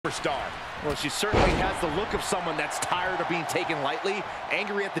superstar. Well, she certainly has the look of someone that's tired of being taken lightly,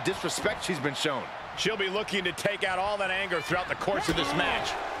 angry at the disrespect she's been shown. She'll be looking to take out all that anger throughout the course of this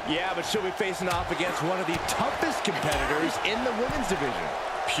match. Yeah, but she'll be facing off against one of the toughest competitors in the women's division.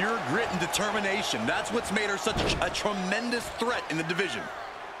 Pure grit and determination. That's what's made her such a tremendous threat in the division.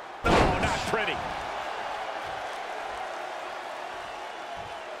 Oh, not pretty.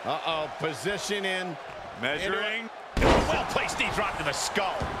 Position in. Measuring. Well-placed knee drop to the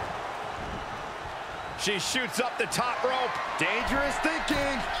skull. She shoots up the top rope. Dangerous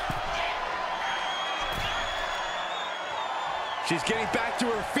thinking. She's getting back to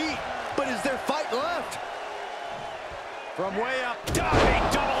her feet, but is there fight left? From way up,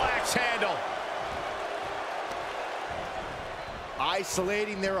 diving double axe handle.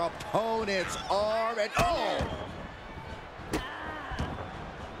 Isolating their opponent's arm, and oh!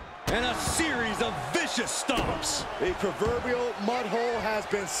 And a series of vicious stomps. The proverbial mud hole has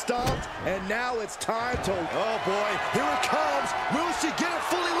been stomped, and now it's time to... Oh, boy, here it comes. Will she get it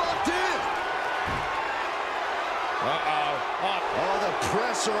fully locked in? Oh, the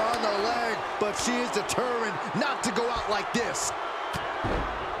pressure on the leg, but she is determined not to go out like this.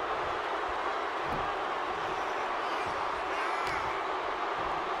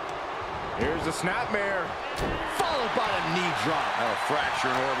 Here's a snapmare, followed by a knee drop. A fracture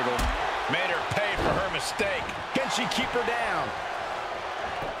in orbital. Made her pay for her mistake. Can she keep her down?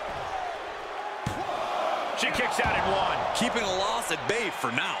 She kicks out in one. Keeping a loss at bay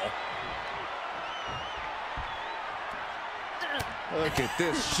for now. Look at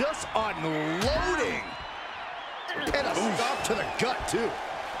this, just unloading. And a stop to the gut, too.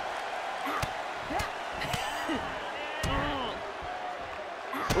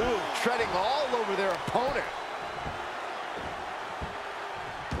 Ooh, treading all over their opponent.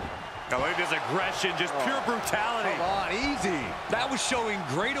 Now look at this aggression, just pure brutality. Come on, easy. That was showing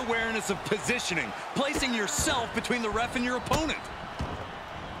great awareness of positioning, placing yourself between the ref and your opponent.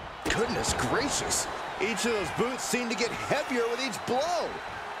 Goodness gracious. Each of those boots seem to get heavier with each blow.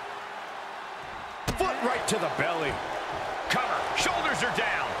 Foot right to the belly. Cover, shoulders are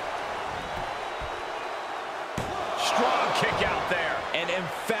down. Strong kick out there. An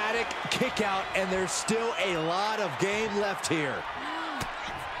emphatic kick out, and there's still a lot of game left here.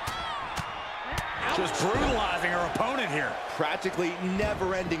 Just brutalizing her opponent here. Practically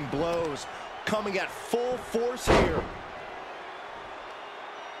never-ending blows coming at full force here.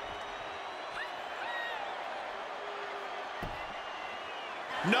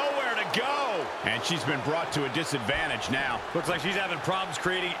 Nowhere to go. And she's been brought to a disadvantage now. Looks like she's having problems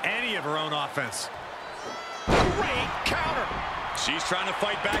creating any of her own offense. Great counter. She's trying to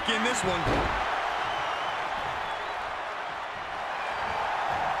fight back in this one.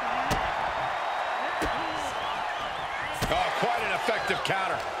 Oh, quite an effective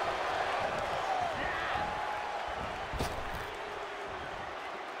counter.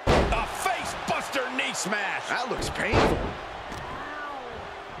 A face buster knee smash. That looks painful.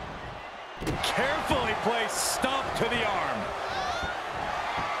 Carefully placed stomp to the arm.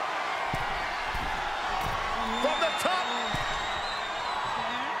 From the top.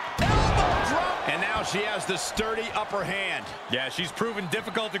 Elbow drop. And now she has the sturdy upper hand. Yeah, she's proven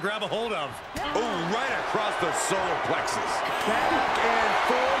difficult to grab a hold of. Ooh, right across the solar plexus. Back and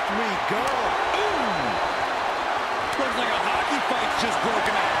forth we go. Ooh! Looks like a hockey fight's just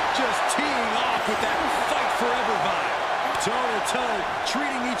broken out. Just teeing off with that fight forever vibe. Toe-to-toe,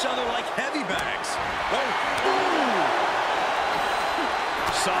 treating each other like heavy bags. Oh, ooh!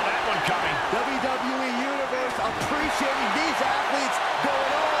 Saw that one coming. WWE Universe appreciating these athletes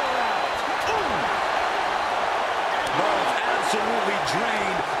going all out. Ooh! Both absolutely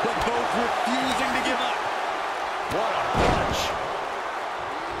drained, but both refusing to give up. What a punch.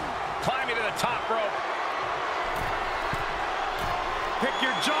 Climbing to the top rope. Pick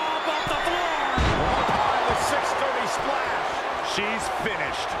your jaw off the floor. Up high with 630 splash. She's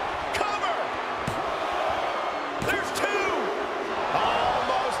finished. Cover. There's two.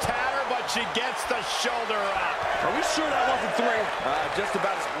 Almost had her, but she gets the shoulder up. Are we sure that wasn't three? Just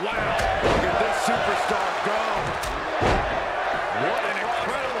about as... Wow. Look at this superstar go. What an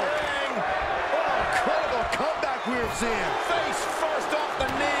incredible ring. Oh, incredible comeback we're seeing. Face first off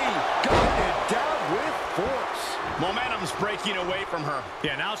the knee. Got it down with force. Momentum's breaking away from her.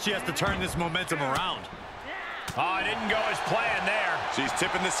 Yeah, now she has to turn this momentum around. Oh, it didn't go as planned there. She's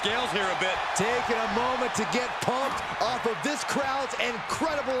tipping the scales here a bit. Taking a moment to get pumped off of this crowd's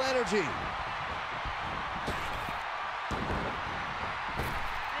incredible energy.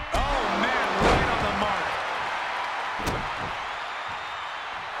 Oh, man, right on the mark.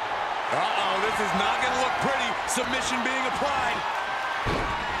 Uh-oh, this is not going to look pretty. Submission being applied.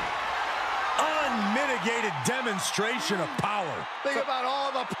 unmitigated demonstration of power. Think about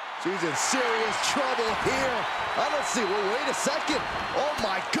all the... She's in serious trouble here. I don't see... Well, wait a second. Oh,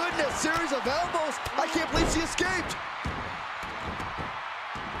 my goodness. Series of elbows. I can't believe she escaped.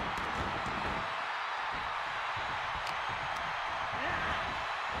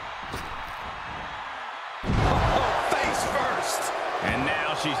 Oh, face first. And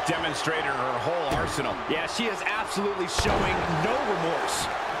now she's demonstrated her whole arsenal. Yeah, she is absolutely showing no remorse.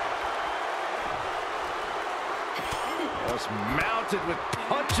 Just mounted with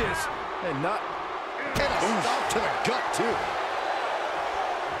punches and not... And a stop to the gut, too.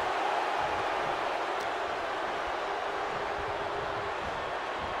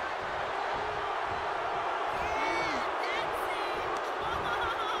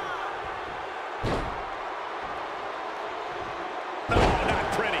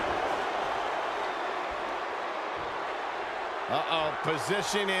 Uh-oh,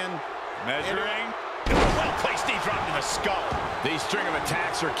 position in. Measuring. Well-placed knee drop to the skull. These string of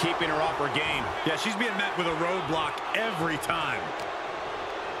attacks are keeping her off her game. Yeah, she's being met with a roadblock every time.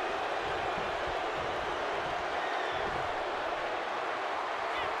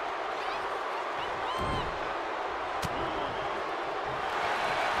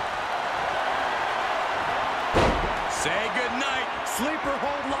 Say goodnight. Sleeper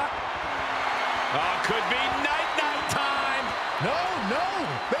hold lock. Oh, could be night-night time. No,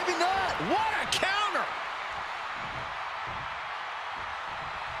 maybe not. What a counter.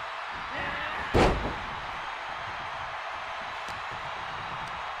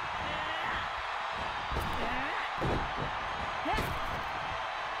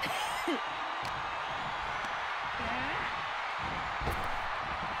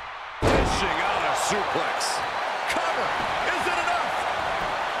 Dishing out a suplex. Cover. Is it enough?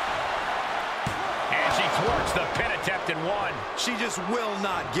 And she thwarts the pin attempt in one. She just will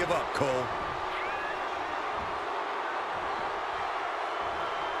not give up, Cole.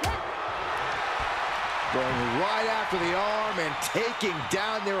 Going right after the arm and taking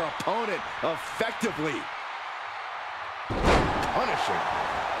down their opponent effectively. Punishing.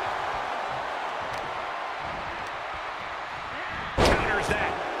 Counters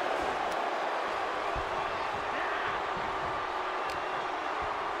that.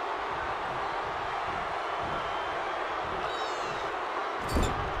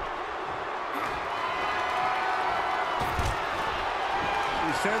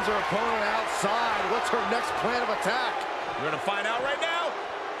 She sends her opponent outside. What's her next plan of attack? We're going to find out right now.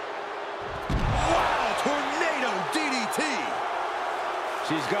 Wow, tornado DDT.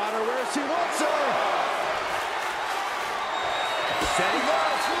 She's got her where she wants her. Setting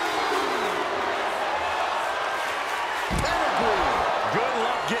up. Pedigree. Good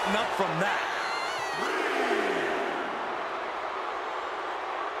luck getting up from that.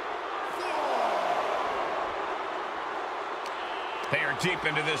 They are deep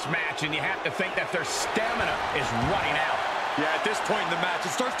into this match, and you have to think that their stamina is running out. Yeah, at this point in the match,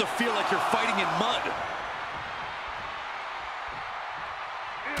 it starts to feel like you're fighting in mud.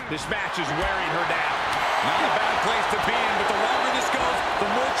 This match is wearing her down. Not a bad place to be in, but the longer this goes, the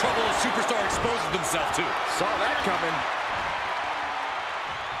more trouble a superstar exposes themselves to. Saw that coming.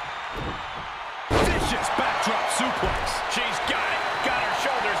 Vicious backdrop suplex. She's got it. Got her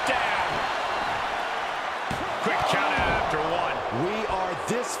shoulders down. Quick count out after one. We are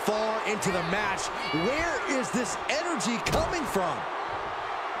this far into the match. Where is this energy coming from?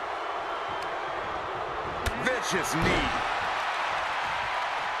 Vicious knee.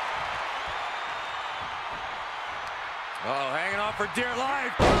 Oh, hanging on for dear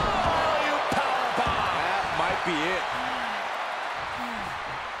life. Oh, you powerbomb. That might be it.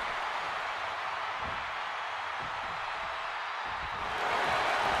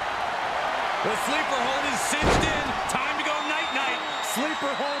 The sleeper hold is cinched in. Time to go night-night. Sleeper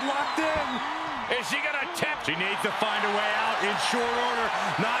hold locked in. Is she going to tap? She needs to find a way out in short order.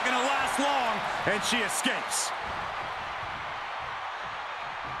 Not going to last long, and she escapes.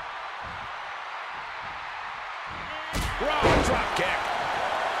 Raw drop kick.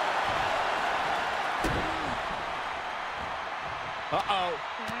 Uh-oh.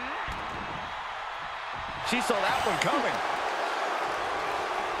 She saw that one coming.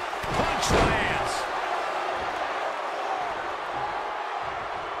 Punch lands.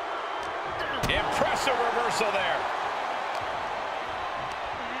 Impressive reversal there.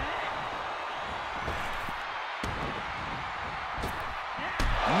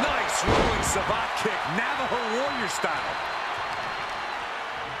 Nice rolling savate kick, Navajo warrior style.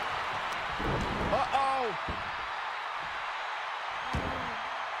 Uh-oh.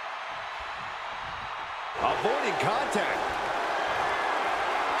 Avoiding contact.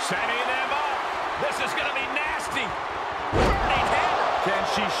 Setting them up. This is going to be nasty. Burning hammer. Can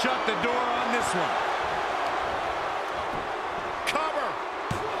she shut the door on this one? Cover.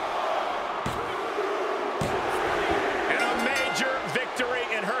 And a major victory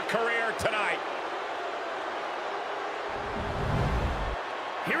in her career tonight.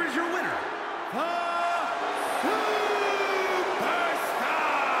 Here is your winner,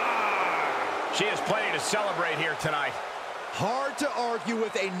 She has plenty to celebrate here tonight. Hard to argue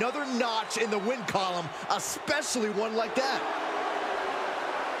with another notch in the win column, especially one like that.